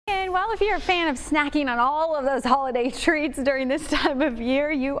doing well. If you're a fan of snacking on all of those holiday treats during this time of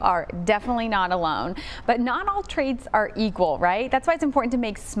year, you are definitely not alone. But not all treats are equal, right? That's why it's important to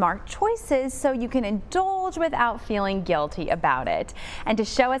make smart choices so you can indulge without feeling guilty about it. And to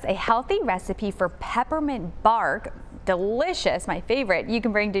show us a healthy recipe for peppermint bark, delicious, my favorite, you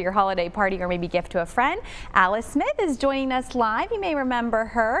can bring to your holiday party or maybe gift to a friend. Alice Smith is joining us live. You may remember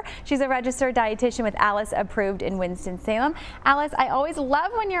her. She's a registered dietitian with Alice Approved in Winston-Salem. Alice, I always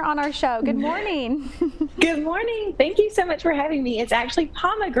love when you're on our show. Good morning. Good morning. Thank you so much for having me. It's actually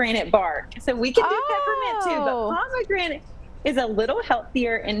pomegranate bark. So we can do peppermint too, but pomegranate is a little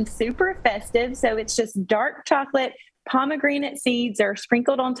healthier and super festive. So it's just dark chocolate. Pomegranate seeds are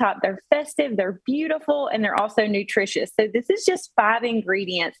sprinkled on top. They're festive, they're beautiful, and they're also nutritious. So this is just 5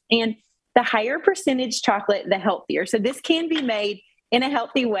 ingredients, and the higher percentage chocolate, the healthier. So this can be made in a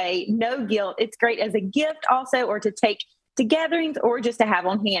healthy way, no guilt. It's great as a gift also, or to take to gatherings, or just to have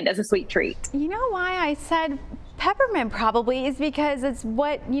on hand as a sweet treat. You know why I said peppermint probably is because it's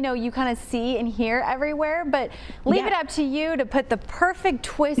what, you kind of see and hear everywhere, but leave it up to you to put the perfect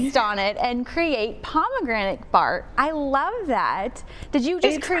twist on it and create pomegranate bark. I love that. Did you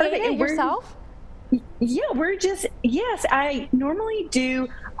just create it yourself? Yeah, yes, I normally do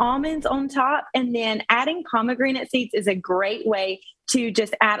almonds on top, and then adding pomegranate seeds is a great way to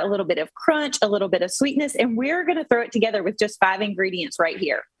just add a little bit of crunch, a little bit of sweetness, and we're going to throw it together with just 5 ingredients right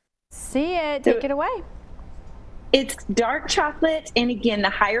here. See it. Take it away. It's dark chocolate, and again, the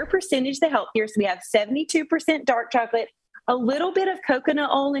higher percentage, the healthier. So we have 72% dark chocolate, a little bit of coconut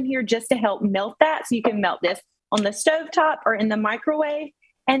oil in here just to help melt that. So you can melt this on the stovetop or in the microwave.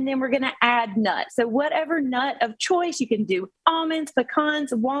 And then we're going to add nuts. So whatever nut of choice, you can do almonds,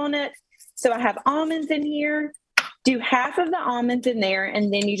 pecans, walnuts. So I have almonds in here. Do half of the almonds in there,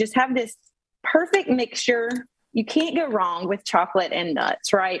 and then you just have this perfect mixture. You can't go wrong with chocolate and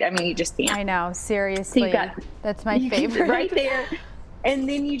nuts, right? I mean, you just can't. I know, seriously. So that's my favorite. Right there. And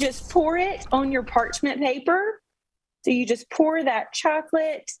then you just pour it on your parchment paper. So you just pour that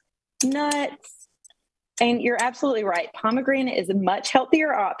chocolate, nuts, and you're absolutely right. Pomegranate is a much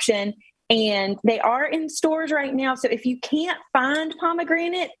healthier option, and they are in stores right now. So if you can't find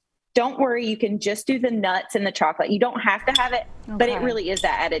pomegranate, don't worry, you can just do the nuts and the chocolate. You don't have to have it, but it really is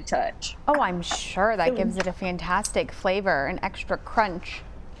that added touch. Oh, I'm sure that gives it a fantastic flavor, an extra crunch.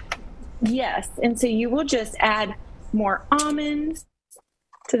 Yes, and so you will just add more almonds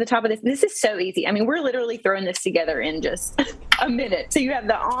to the top of this. This is so easy. I mean, we're literally throwing this together in just a minute. So you have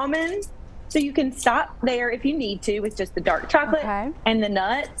the almonds, so you can stop there if you need to with just the dark chocolate and the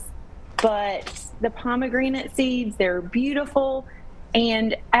nuts, but the pomegranate seeds, they're beautiful.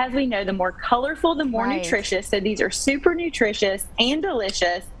 And as we know, the more colorful, the more nutritious. So these are super nutritious and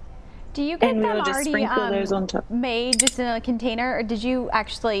delicious. Do you get them already sprinkle those on top. Made just in a container, or did you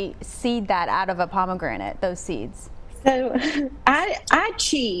actually seed that out of a pomegranate, those seeds? So I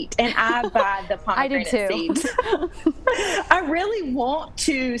cheat and I buy the pomegranate seeds. I really want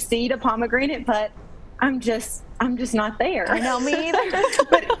to seed a pomegranate, but I'm just not there. I know, me either.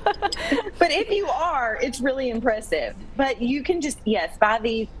 but if you are, it's really impressive. But you can just, buy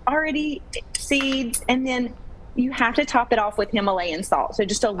these already seeds, and then you have to top it off with Himalayan salt. So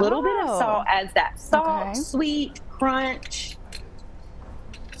just a little bit of salt adds that salt, sweet, crunch,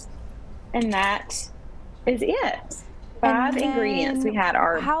 and that is it. 5 ingredients. We had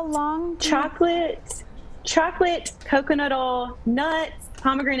our chocolate, coconut oil, nuts,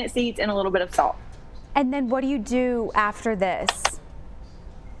 pomegranate seeds, and a little bit of salt. And then what do you do after this?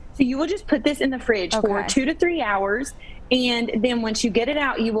 So you will just put this in the fridge for 2 to 3 hours. And then once you get it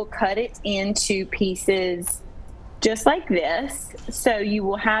out, you will cut it into pieces just like this. So you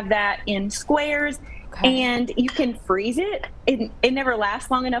will have that in squares, and you can freeze it. It never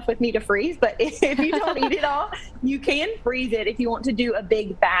lasts long enough with me to freeze, but if you don't eat it all, you can freeze it if you want to do a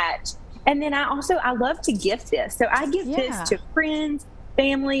big batch. And then I love to gift this. So I gift this to friends,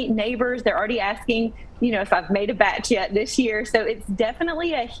 family, neighbors. They're already asking, if I've made a batch yet this year. So it's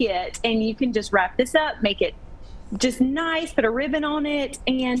definitely a hit, and you can just wrap this up, make it just nice, put a ribbon on it.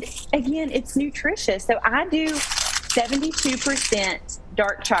 And again, it's nutritious. So I do 72%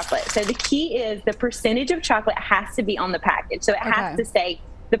 dark chocolate. So the key is the percentage of chocolate has to be on the package. So it has to say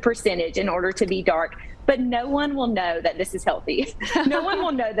the percentage in order to be dark. But no one will know that this is healthy. No one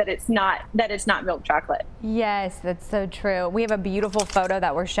will know that it's not milk chocolate. Yes, that's so true. We have a beautiful photo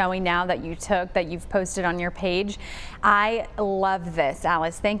that we're showing now that you took, that you've posted on your page. I love this,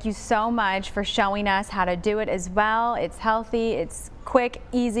 Alice. Thank you so much for showing us how to do it as well. It's healthy, it's quick,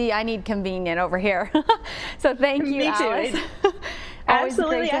 easy. I need convenient over here. So thank you, Alice. Me too. Always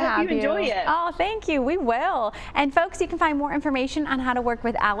Absolutely. great to I hope have you enjoy it. Oh, thank you. We will. And folks, you can find more information on how to work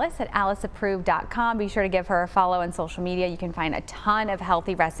with Alice at aliceapproved.com. Be sure to give her a follow on social media. You can find a ton of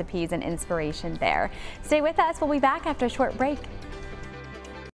healthy recipes and inspiration there. Stay with us. We'll be back after a short break.